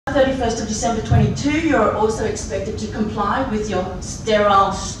31st of December 22, you're also expected to comply with your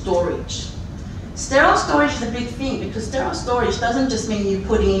sterile storage. Sterile storage is a big thing because sterile storage doesn't just mean you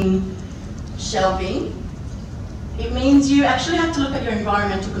put in shelving. It means you actually have to look at your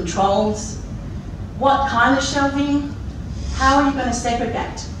environmental controls. What kind of shelving? How are you going to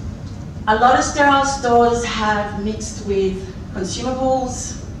segregate? A lot of sterile stores have mixed with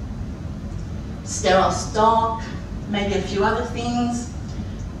consumables, sterile stock, maybe a few other things.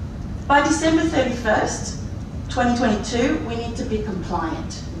 By December 31st, 2022, we need to be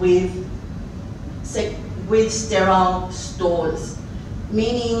compliant with sterile stores,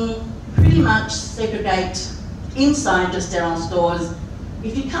 meaning pretty much segregate inside the sterile stores.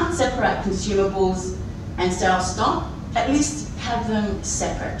 If you can't separate consumables and sterile stock, at least have them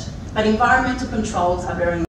separate. But environmental controls are very